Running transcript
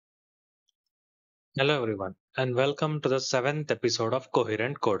Hello everyone, and welcome to the seventh episode of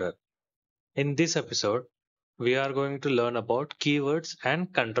Coherent Coder. In this episode, we are going to learn about keywords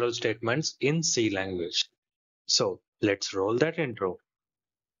and control statements in C language. So let's roll that intro.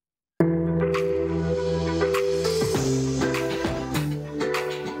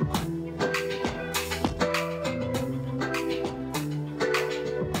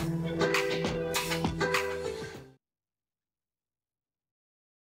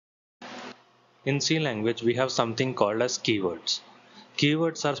 In C language, we have something called as keywords.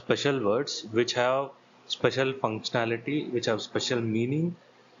 Keywords are special words which have special functionality, which have special meaning,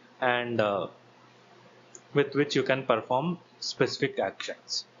 and with which you can perform specific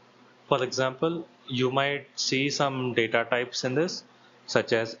actions. For example, you might see some data types in this,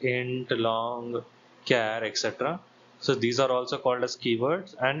 such as int, long, char, etc. So these are also called as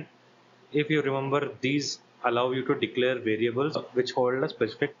keywords, and if you remember, these allow you to declare variables which hold a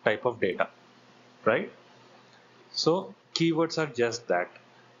specific type of data, right? So keywords are just that.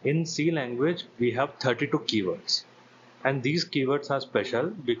 In C language, we have 32 keywords, and these keywords are special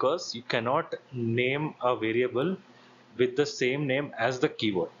because you cannot name a variable with the same name as the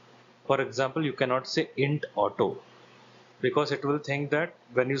keyword. For example, you cannot say int auto because it will think that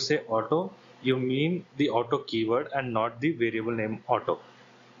when you say auto, you mean the auto keyword and not the variable name auto.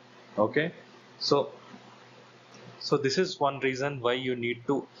 Okay, so this is one reason why you need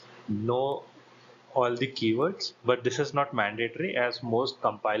to know all the keywords, but this is not mandatory as most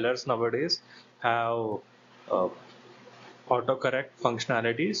compilers nowadays have uh, autocorrect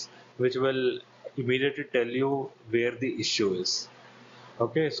functionalities which will immediately tell you where the issue is.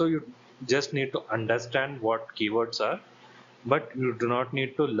 Okay, so you just need to understand what keywords are, but you do not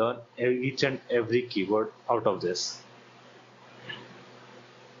need to learn each and every keyword out of this.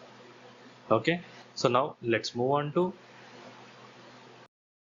 Okay, so now let's move on to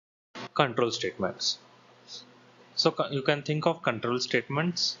control statements. So you can think of control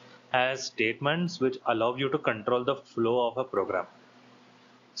statements as statements which allow you to control the flow of a program.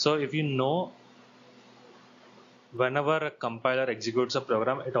 So if you know, whenever a compiler executes a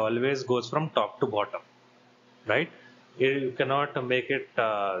program, it always goes from top to bottom, right? You cannot make it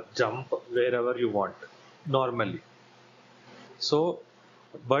jump wherever you want normally. So,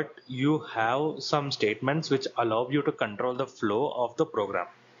 but you have some statements which allow you to control the flow of the program.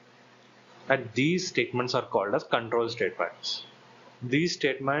 And these statements are called as control statements. These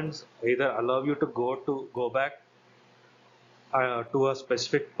statements either allow you to go back to a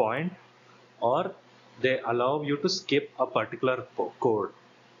specific point, or they allow you to skip a particular code.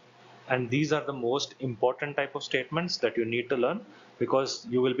 And these are the most important type of statements that you need to learn because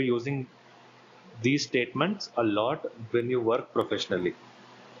you will be using these statements a lot when you work professionally.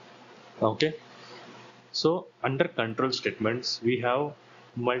 Okay, so under control statements, we have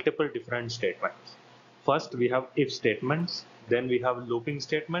multiple different statements. First, we have if statements, then we have looping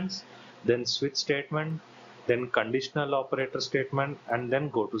statements, then switch statement, then conditional operator statement, and then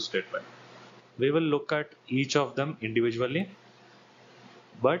go to statement. We will look at each of them individually,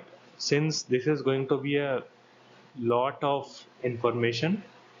 but since this is going to be a lot of information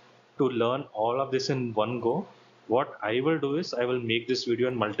to learn all of this in one go, what I will do is I will make this video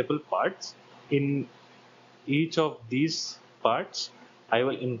in multiple parts. In each of these parts, I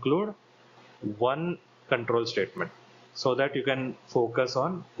will include one control statement so that you can focus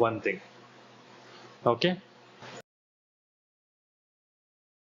on one thing. Okay.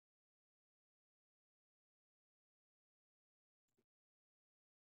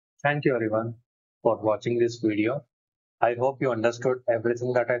 Thank you everyone for watching this video. I hope you understood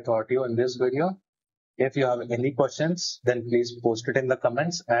everything that I taught you in this video. If you have any questions, then please post it in the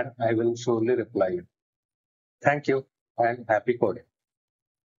comments and I will surely reply you. Thank you and happy coding.